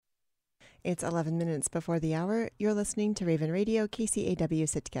It's 11 minutes before the hour. You're listening to Raven Radio, KCAW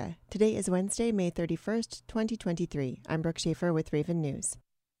Sitka. Today is Wednesday, May 31st, 2023. I'm Brooke Schaefer with Raven News.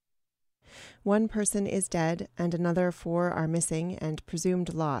 One person is dead and another 4 are missing and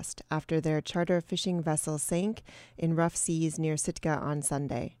presumed lost after their charter fishing vessel sank in rough seas near Sitka on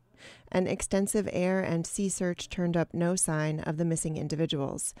Sunday. An extensive air and sea search turned up no sign of the missing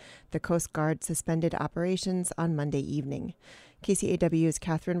individuals. The Coast Guard suspended operations on Monday evening. KCAW's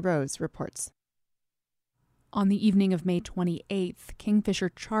Catherine Rose reports. On the evening of May 28th, Kingfisher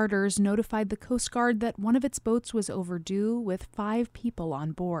Charters notified the Coast Guard that one of its boats was overdue with 5 people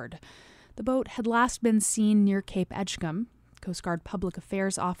on board. The boat had last been seen near Cape Edgecombe. Coast Guard Public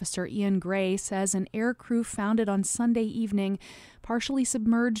Affairs Officer Ian Gray says an air crew found it on Sunday evening, partially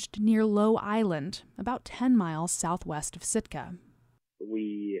submerged near Low Island, about 10 miles southwest of Sitka.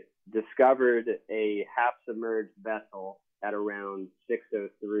 We discovered a half-submerged vessel at around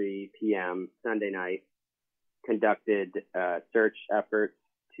 6:03 p.m. Sunday night, conducted search efforts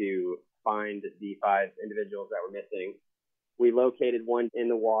to find the 5 individuals that were missing. We located one in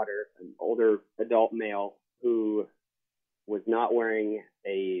the water, an older adult male who was not wearing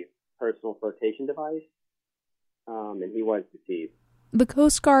a personal flotation device, and he was deceased. The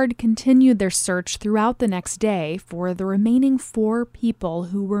Coast Guard continued their search throughout the next day for the remaining 4 people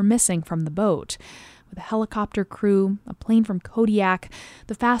who were missing from the boat. With a helicopter crew, a plane from Kodiak,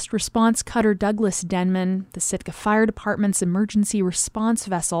 the fast response cutter Douglas Denman, the Sitka Fire Department's emergency response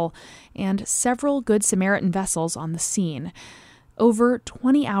vessel, and several Good Samaritan vessels on the scene. Over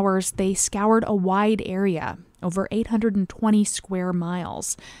 20 hours, they scoured a wide area, over 820 square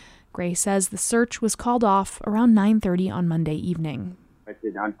miles. Gray says the search was called off around 9:30 on Monday evening. It's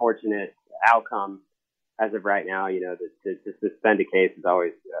an unfortunate outcome as of right now. To suspend a case is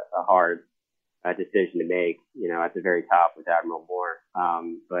always a hard decision to make, at the very top with Admiral Moore.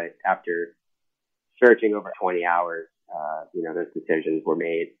 But after searching over 20 hours, those decisions were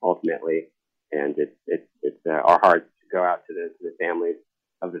made ultimately, and it's our hearts go out to the families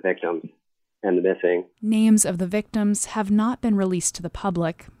of the victims and the missing. Names of the victims have not been released to the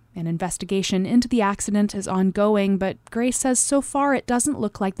public. An investigation into the accident is ongoing, but Gray says so far it doesn't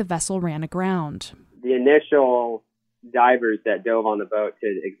look like the vessel ran aground. The initial divers that dove on the boat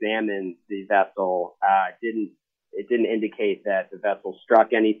to examine the vessel didn't indicate that the vessel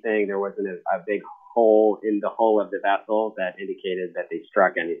struck anything. There wasn't a big hole in the hull of the vessel that indicated that they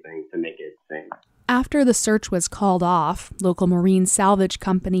struck anything to make it sink. After the search was called off, local marine salvage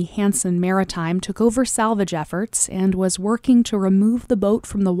company Hansen Maritime took over salvage efforts and was working to remove the boat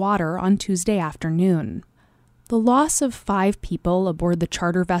from the water on Tuesday afternoon. The loss of 5 people aboard the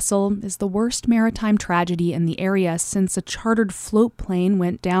charter vessel is the worst maritime tragedy in the area since a chartered float plane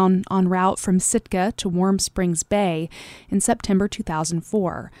went down en route from Sitka to Warm Springs Bay in September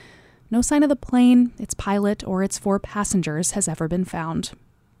 2004. No sign of the plane, its pilot, or its 4 passengers has ever been found.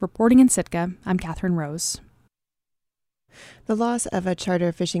 Reporting in Sitka, I'm Catherine Rose. The loss of a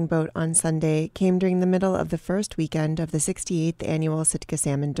charter fishing boat on Sunday came during the middle of the first weekend of the 68th annual Sitka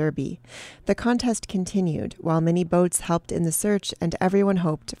Salmon Derby. The contest continued while many boats helped in the search and everyone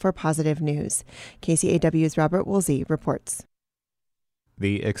hoped for positive news. KCAW's Robert Woolsey reports.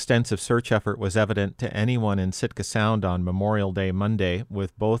 The extensive search effort was evident to anyone in Sitka Sound on Memorial Day Monday,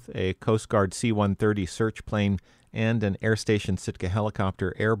 with both a Coast Guard C-130 search plane and an Air Station Sitka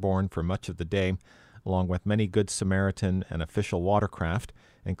helicopter airborne for much of the day, along with many Good Samaritan and official watercraft,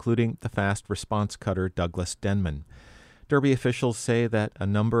 including the fast response cutter Douglas Denman. Derby officials say that a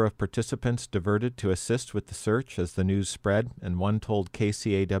number of participants diverted to assist with the search as the news spread, and one told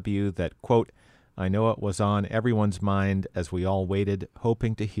KCAW that, quote, "I know it was on everyone's mind as we all waited,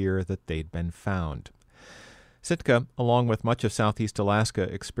 hoping to hear that they'd been found." Sitka, along with much of southeast Alaska,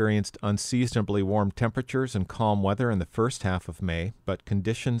 experienced unseasonably warm temperatures and calm weather in the first half of May, but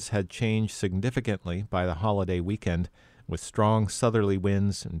conditions had changed significantly by the holiday weekend, with strong southerly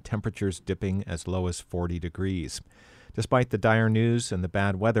winds and temperatures dipping as low as 40 degrees. Despite the dire news and the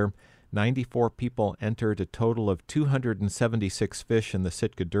bad weather, 94 people entered a total of 276 fish in the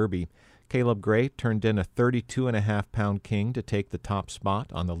Sitka Derby. Caleb Gray turned in a 32.5-pound king to take the top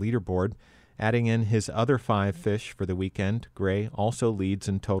spot on the leaderboard. Adding in his other 5 fish for the weekend, Gray also leads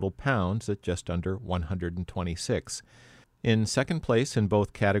in total pounds at just under 126. In second place in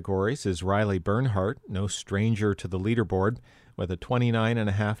both categories is Riley Bernhardt, no stranger to the leaderboard, with a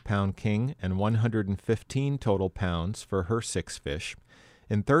 29.5-pound king and 115 total pounds for her 6 fish.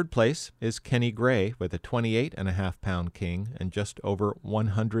 In third place is Kenny Gray with a 28.5-pound king and just over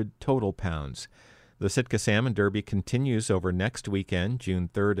 100 total pounds. The Sitka Salmon Derby continues over next weekend, June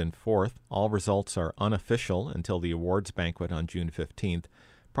 3rd and 4th. All results are unofficial until the awards banquet on June 15th.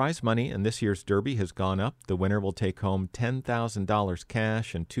 Prize money in this year's Derby has gone up. The winner will take home $10,000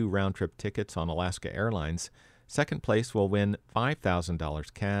 cash and 2 round-trip tickets on Alaska Airlines. Second place will win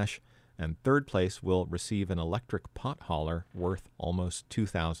 $5,000 cash, and third place will receive an electric pot hauler worth almost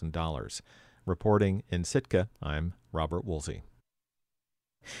 $2,000. Reporting in Sitka, I'm Robert Woolsey.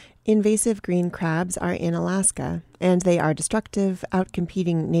 Invasive green crabs are in Alaska, and they are destructive,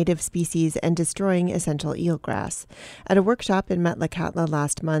 outcompeting native species and destroying essential eelgrass. At a workshop in Metlakatla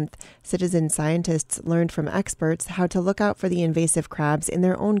last month, citizen scientists learned from experts how to look out for the invasive crabs in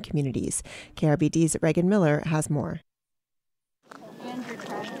their own communities. KRBD's Reagan Miller has more.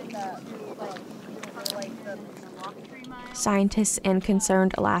 Scientists and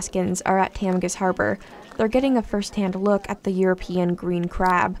concerned Alaskans are at Tamgus Harbor. They're getting a first-hand look at the European green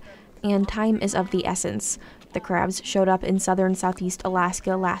crab, and time is of the essence. The crabs showed up in southern southeast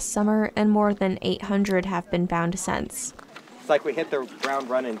Alaska last summer, and more than 800 have been found since. It's like we hit the ground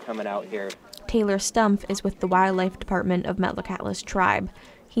running coming out here. Taylor Stumpf is with the Wildlife Department of Metlakatla's tribe.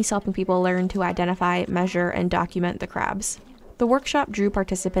 He's helping people learn to identify, measure, and document the crabs. The workshop drew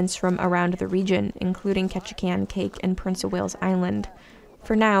participants from around the region, including Ketchikan, Cake, and Prince of Wales Island.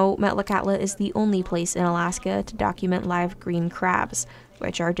 For now, Metlakatla is the only place in Alaska to document live green crabs,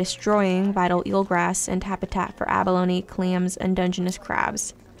 which are destroying vital eelgrass and habitat for abalone, clams, and Dungeness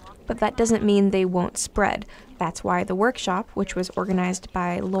crabs. But that doesn't mean they won't spread. That's why the workshop, which was organized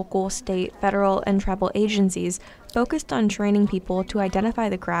by local, state, federal, and tribal agencies, focused on training people to identify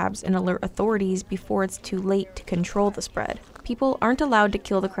the crabs and alert authorities before it's too late to control the spread. People aren't allowed to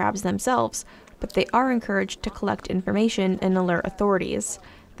kill the crabs themselves, but they are encouraged to collect information and alert authorities.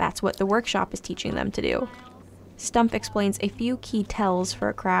 That's what the workshop is teaching them to do. Stumpf explains a few key tells for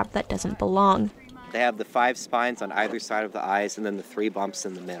a crab that doesn't belong. They have the 5 spines on either side of the eyes and then the 3 bumps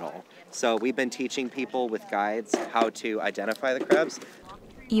in the middle. So we've been teaching people with guides how to identify the crabs.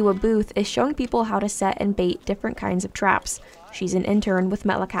 Ewa Booth is showing people how to set and bait different kinds of traps. She's an intern with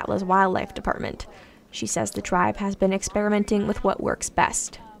Metlakatla's Wildlife Department. She says the tribe has been experimenting with what works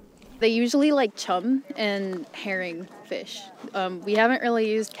best. They usually like chum and herring fish. We haven't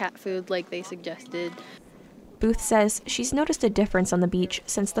really used cat food like they suggested. Booth says she's noticed a difference on the beach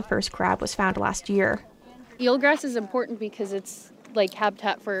since the first crab was found last year. Eelgrass is important because it's like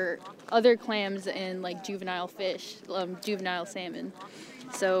habitat for other clams and like juvenile fish, juvenile salmon.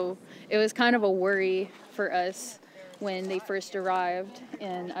 So it was kind of a worry for us when they first arrived,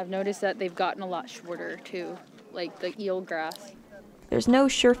 and I've noticed that they've gotten a lot shorter too, like the eelgrass. There's no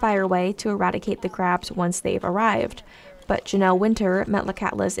surefire way to eradicate the crabs once they've arrived, but Janelle Winter,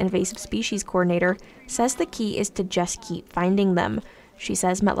 Metlakatla's invasive species coordinator, says the key is to just keep finding them. She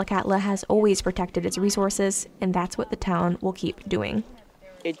says Metlakatla has always protected its resources, and that's what the town will keep doing.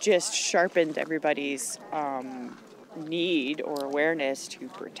 It just sharpened everybody's need or awareness to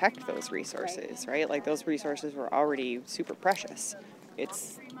protect those resources, right? Like those resources were already super precious.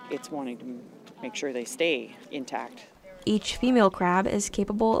 It's wanting to make sure they stay intact. Each female crab is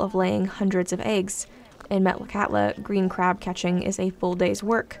capable of laying hundreds of eggs. In Metlakatla, green crab catching is a full day's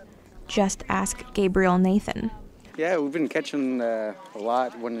work. Just ask Gabriel Nathan. Yeah, we've been catching a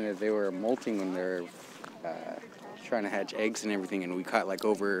lot when they were molting, when they're trying to hatch eggs and everything, and we caught like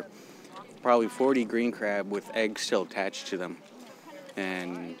over probably 40 green crab with eggs still attached to them.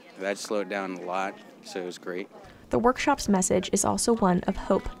 And that slowed down a lot, so it was great. The workshop's message is also one of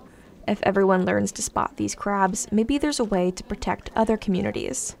hope. If everyone learns to spot these crabs, maybe there's a way to protect other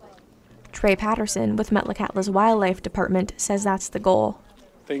communities. Trey Patterson with Metlakatla's Wildlife Department says that's the goal.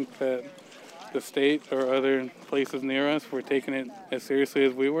 I think that the state or other places near us were taking it as seriously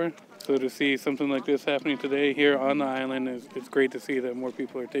as we were. So to see something like this happening today here on the island, it's great to see that more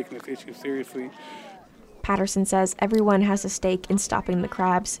people are taking this issue seriously. Patterson says everyone has a stake in stopping the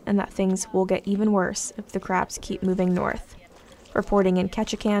crabs and that things will get even worse if the crabs keep moving north. Reporting in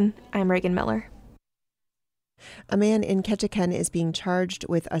Ketchikan, I'm Reagan Miller. A man in Ketchikan is being charged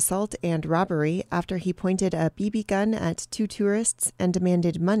with assault and robbery after he pointed a BB gun at 2 tourists and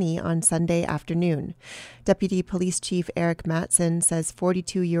demanded money on Sunday afternoon. Deputy Police Chief Eric Matson says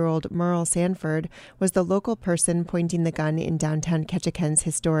 42-year-old Merle Sanford was the local person pointing the gun in downtown Ketchikan's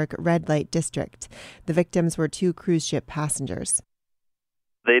historic red light district. The victims were 2 cruise ship passengers.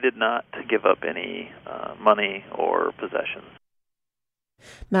 They did not give up any money or possessions.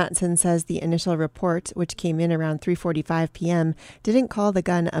 Matson says the initial report, which came in around 3:45 p.m., didn't call the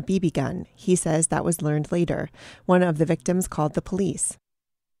gun a BB gun. He says that was learned later. One of the victims called the police.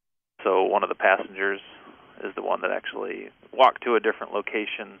 So one of the passengers is the one that actually walked to a different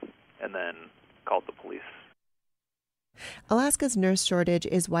location and then called the police. Alaska's nurse shortage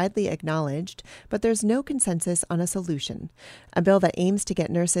is widely acknowledged, but there's no consensus on a solution. A bill that aims to get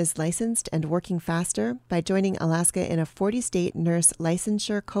nurses licensed and working faster by joining Alaska in a 40-state nurse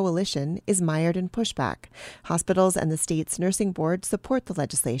licensure coalition is mired in pushback. Hospitals and the state's nursing board support the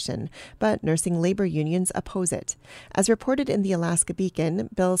legislation, but nursing labor unions oppose it. As reported in the Alaska Beacon,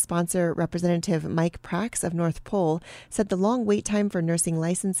 bill sponsor Representative Mike Prax of North Pole said the long wait time for nursing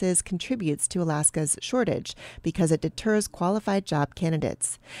licenses contributes to Alaska's shortage because it deters qualified job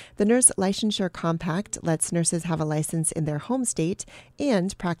candidates. The Nurse Licensure Compact lets nurses have a license in their home state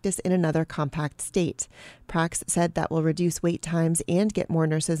and practice in another compact state. Prax said that will reduce wait times and get more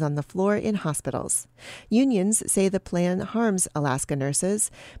nurses on the floor in hospitals. Unions say the plan harms Alaska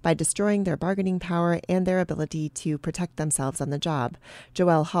nurses by destroying their bargaining power and their ability to protect themselves on the job.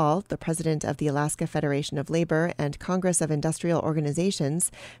 Joelle Hall, the president of the Alaska Federation of Labor and Congress of Industrial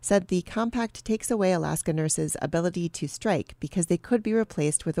Organizations, said the compact takes away Alaska nurses' ability to strike because they could be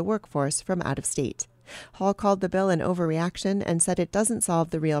replaced with a workforce from out of state. Hall called the bill an overreaction and said it doesn't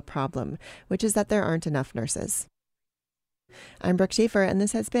solve the real problem, which is that there aren't enough nurses. I'm Brooke Schaefer, and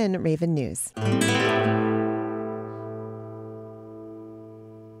this has been Raven News.